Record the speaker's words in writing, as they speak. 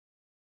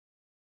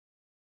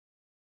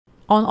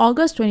On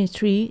August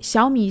 23,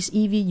 Xiaomi's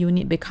EV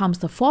unit becomes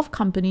the fourth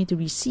company to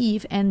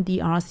receive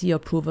NDRC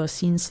approval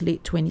since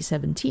late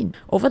 2017.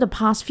 Over the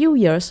past few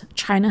years,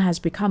 China has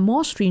become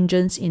more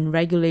stringent in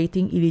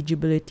regulating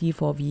eligibility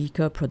for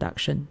vehicle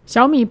production.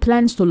 Xiaomi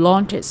plans to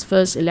launch its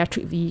first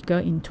electric vehicle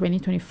in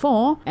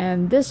 2024,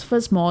 and this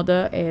first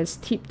model is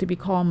tipped to be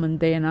called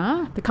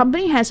Modena. The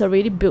company has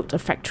already built a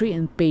factory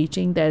in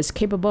Beijing that is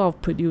capable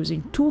of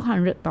producing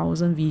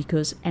 200,000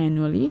 vehicles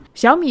annually.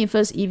 Xiaomi's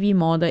first EV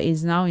model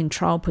is now in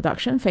trial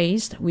production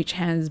phase, which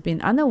has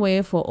been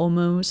underway for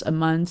almost a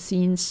month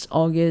since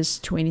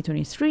August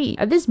 2023.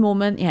 At this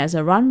moment, it has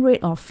a run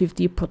rate of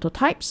 50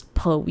 prototypes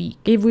per week.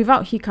 If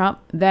without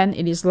hiccup, then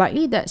it is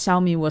likely that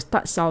Xiaomi will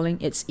start selling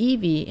its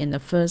EV in the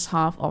first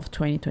half of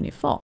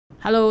 2024.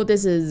 Hello,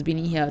 this is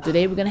Binni here.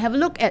 Today we're going to have a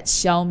look at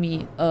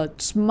Xiaomi, a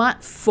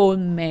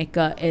smartphone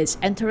maker is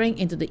entering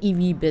into the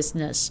EV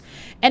business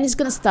and it's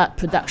going to start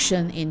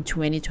production in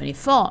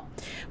 2024.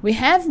 We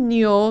have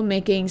NIO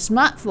making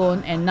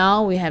smartphone and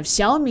now we have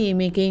Xiaomi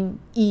making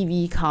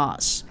EV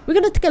cars. We're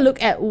going to take a look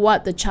at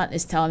what the chart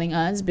is telling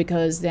us,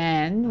 because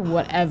then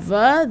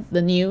whatever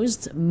the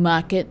news,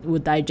 market will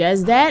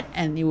digest that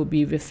and it will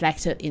be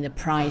reflected in the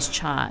price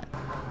chart.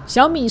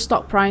 Xiaomi's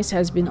stock price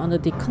has been on the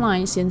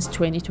decline since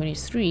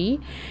 2023,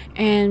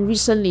 and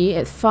recently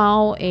it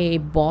found a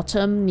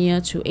bottom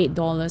near to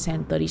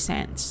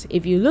 $8.30.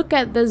 If you look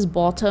at this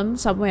bottom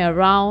somewhere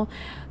around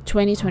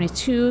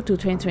 2022 to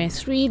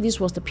 2023, this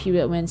was the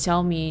period when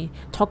Xiaomi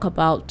talked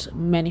about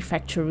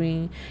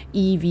manufacturing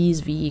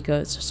EVs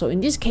vehicles. So in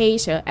this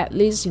case, at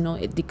least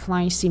it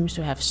decline seems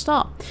to have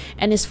stopped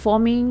and is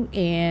forming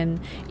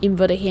an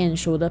inverted head and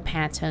shoulder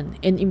pattern.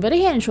 An inverted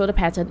head and shoulder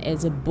pattern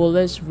is a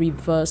bullish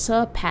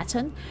reversal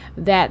pattern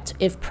that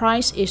if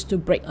price is to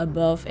break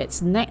above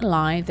its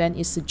neckline, then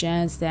it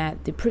suggests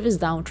that the previous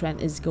downtrend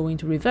is going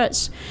to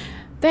reverse.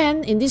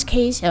 Then in this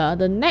case here,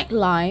 the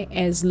neckline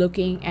is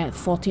looking at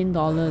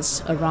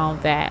 $14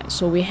 around there.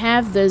 So we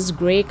have this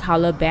gray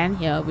color band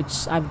here,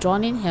 which I've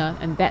drawn in here,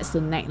 and that's the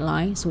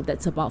neckline. So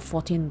that's about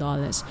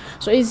 $14.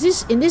 So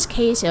in this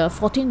case here,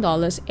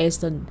 $14 is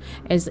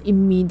the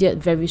immediate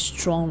very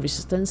strong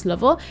resistance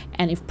level.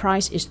 And if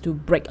price is to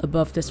break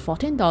above this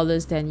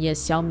 $14, then yes,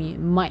 Xiaomi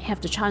might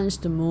have the chance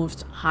to move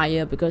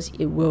higher because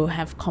it will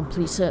have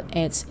completed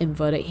its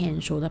inverted head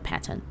and shoulder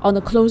pattern. On the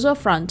closer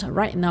front,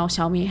 right now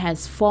Xiaomi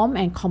has formed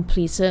and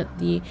completed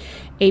the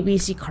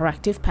ABC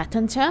corrective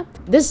patterns here.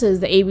 This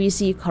is the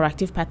ABC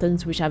corrective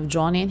patterns which I've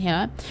drawn in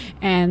here,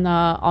 and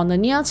on the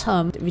near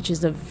term, which is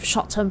the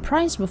short-term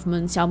price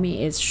movement, Xiaomi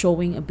is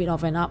showing a bit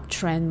of an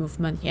uptrend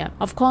movement here,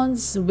 of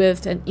course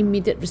with an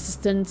immediate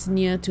resistance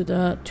near to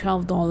the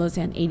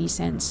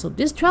 $12.80. So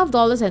this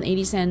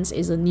 $12.80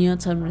 is a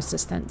near-term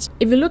resistance.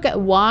 If you look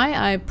at why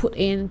I put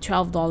in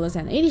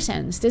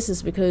 $12.80, this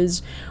is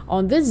because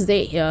on this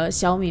date here,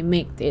 Xiaomi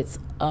made its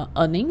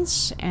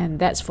earnings, and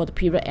that's for the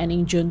period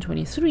ending June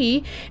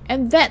 23,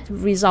 and that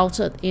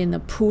resulted in a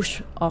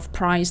push of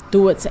price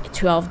towards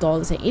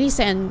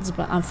 $12.80,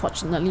 but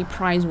unfortunately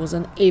price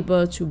wasn't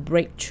able to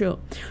break through.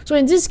 So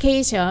in this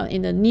case here,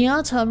 in the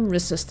near term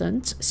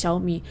resistance,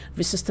 Xiaomi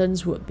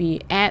resistance would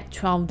be at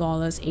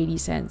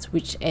 $12.80,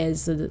 which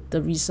is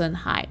the recent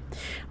high,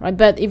 right?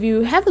 But if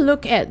you have a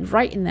look at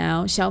right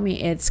now, Xiaomi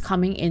is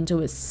coming into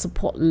its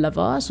support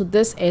level. So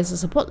this is a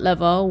support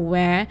level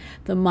where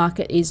the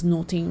market is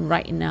noting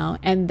right now,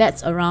 and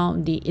that's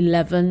around the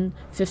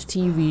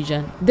 1150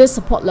 region. This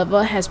support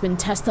level has been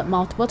tested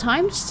multiple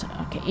times,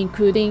 okay,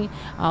 including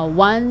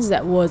ones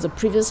that was a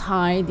previous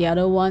high, the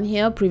other one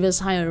here previous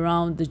high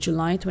around the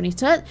July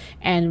 23rd,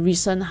 and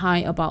recent high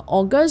about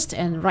August,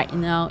 and right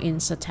now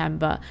in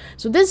September.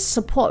 So this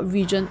support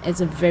region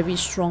is a very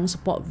strong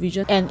support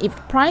region, and if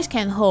price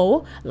can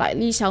hold,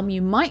 likely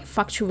Xiaomi might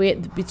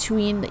fluctuate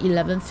between the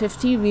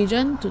 1150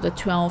 region to the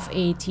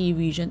 1280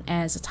 region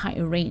as a tight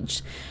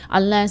range,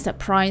 unless the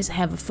price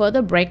have a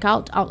further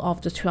breakout out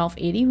of the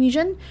 1280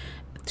 region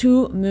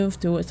to move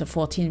towards the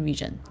 14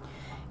 region.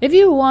 If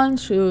you want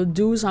to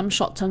do some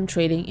short-term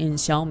trading in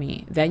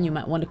Xiaomi, then you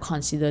might want to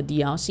consider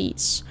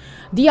DLCs.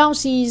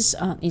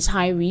 DLCs is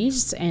high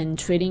risk, and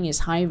trading is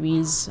high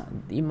risk.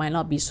 It might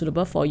not be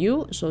suitable for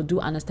you, so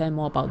do understand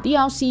more about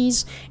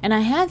DLCs. And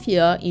I have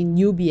here in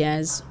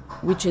UBS,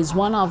 which is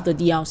one of the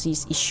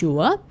DLCs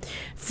issuer,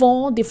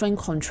 4 different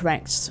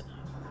contracts,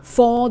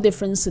 4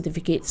 different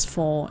certificates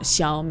for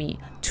Xiaomi,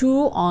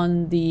 2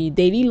 on the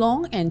daily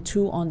long and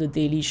 2 on the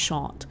daily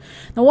short.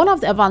 Now, one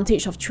of the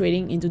advantage of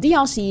trading into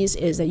DLCs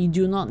is that you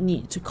do not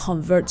need to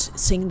convert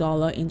Sing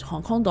dollar into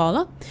Hong Kong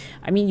dollar.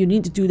 I mean, you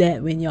need to do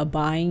that when you're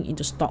buying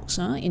into stocks,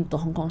 into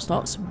Hong Kong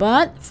stocks.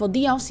 But for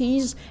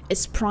DLCs,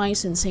 it's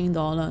priced in Sing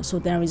dollar, so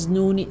there is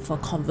no need for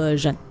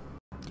conversion.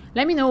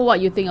 Let me know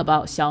what you think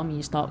about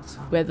Xiaomi stocks,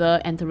 whether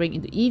entering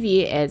into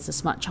EV is a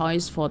smart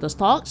choice for the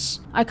stocks.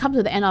 I come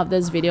to the end of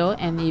this video,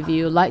 and if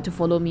you like to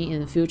follow me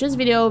in the future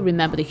video,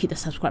 remember to hit the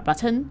subscribe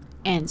button,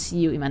 and see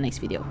you in my next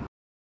video.